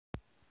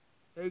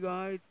Hey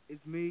guys,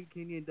 it's me,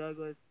 Kenyon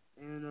Douglas,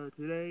 and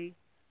today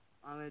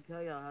I'm gonna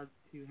tell y'all how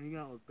to hang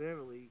out with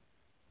Beverly.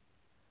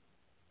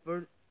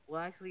 First,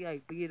 well, actually, I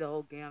beat the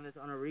whole game that's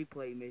on a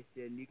replay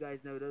mission. You guys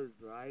know those,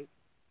 right?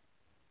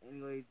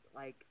 Anyways,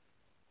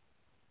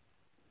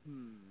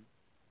 hmm.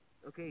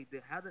 Okay,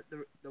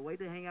 the way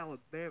to hang out with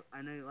Beverly,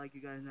 I know like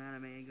you guys know how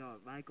to hang out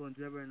with Michael and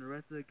Trevor and the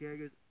rest of the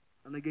characters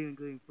on the game,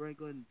 including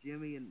Franklin,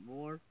 Jimmy, and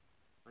more.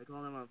 I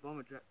call them on the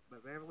phone,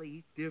 but Beverly,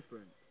 he's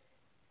different.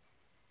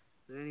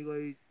 So,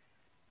 anyways,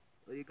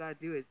 what you gotta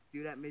do is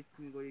do that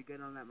mission where you get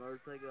on that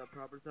motorcycle, a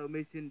proper so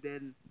mission.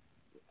 Then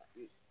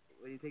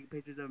when you take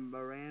pictures of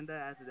Miranda,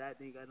 after that,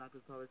 then you gotta knock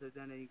his proper so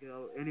down, and you can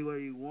go anywhere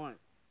you want.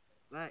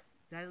 But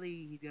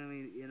sadly, he's gonna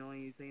be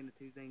annoying you saying the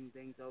two things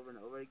over and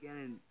over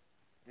again,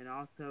 and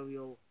also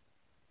he'll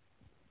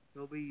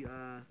be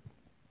man,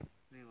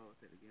 what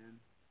was it again?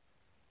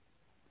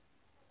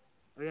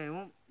 Oh yeah, he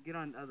won't get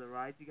on other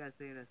rides. You gotta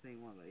stay in that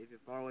same one. But if you're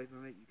far away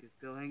from it, you can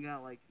still hang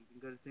out. Like you can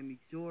go to Sandy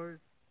Shores.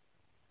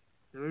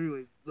 So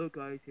anyways, look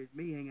guys, here's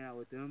me hanging out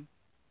with them.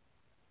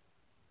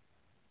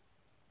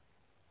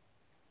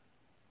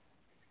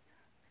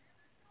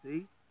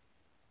 See?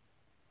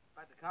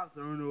 But the cops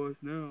are onto us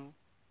now.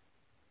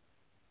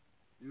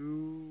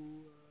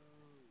 You,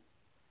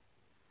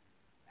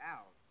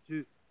 ow,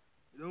 shoot.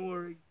 Don't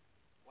worry.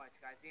 What,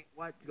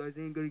 you guys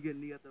ain't gonna get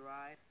me at the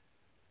ride?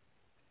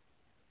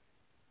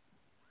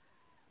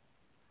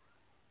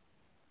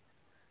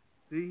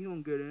 See, he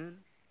won't get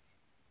in.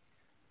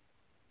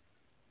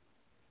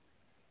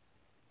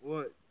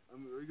 What? I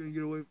mean, are you gonna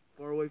get away,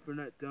 far away from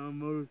that dumb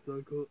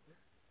motorcycle?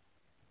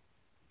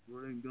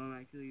 Well, ain't dumb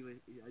actually, but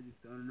I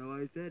just don't know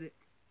why I said it.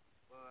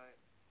 But,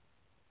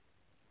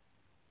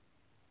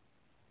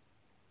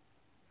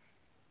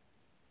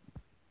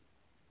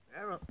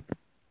 Beverly.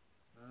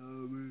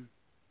 Oh man.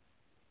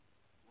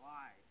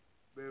 Why?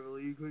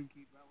 Beverly, you couldn't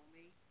keep up with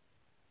me?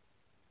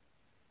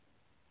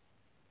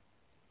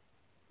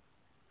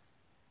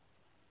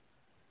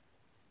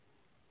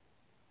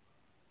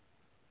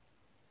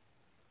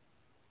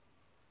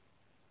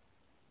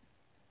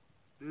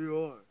 There you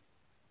are.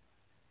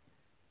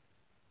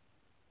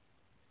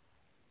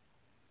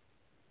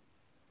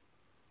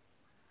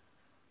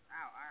 Ow,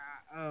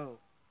 ow, ow. Oh.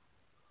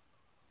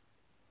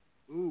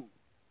 Ooh.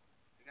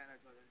 I got no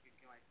choice. I'm just gonna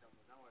kill myself,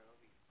 but don't worry, I'll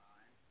be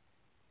fine.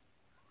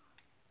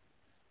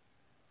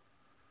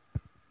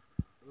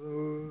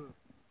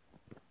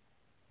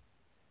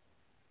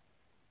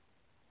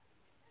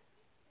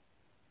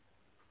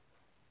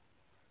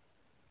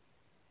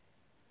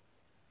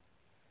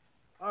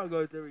 Alright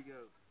guys, there we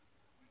go.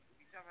 If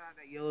you stop out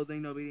that yellow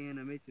thing, there'll be the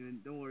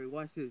animation. Don't worry,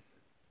 watch this.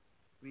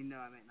 I mean, no,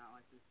 I meant not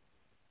watch this.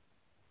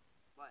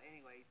 But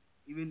anyways,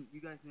 even you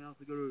guys can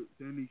also go to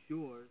Sandy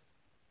Shores.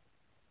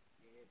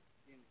 Yeah,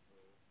 Jim's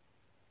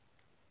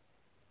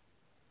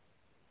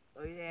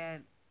Oh yeah,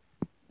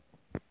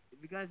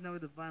 if you guys know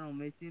what the final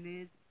mission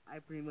is, I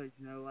pretty much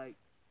know, like,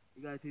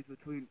 you gotta choose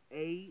between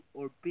A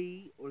or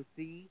B or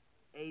C.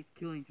 A is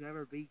killing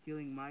Trevor, B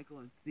killing Michael,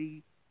 and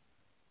C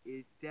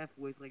is Death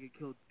Wish like it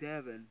killed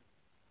Devin.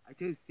 I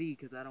chose C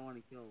because I don't want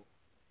to kill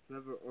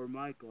Trevor or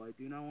Michael. I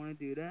do not want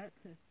to do that.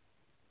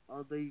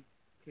 All these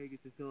characters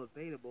are still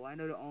available. I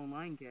know the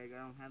online character.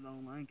 I don't have the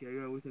online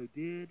character. I wish I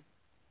did.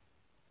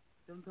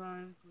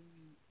 Sometimes,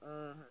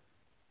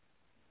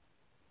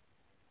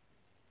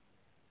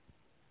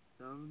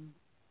 some,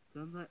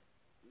 sometimes,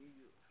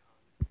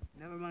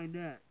 never mind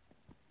that.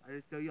 I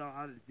just tell y'all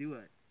how to do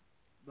it.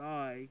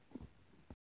 Bye.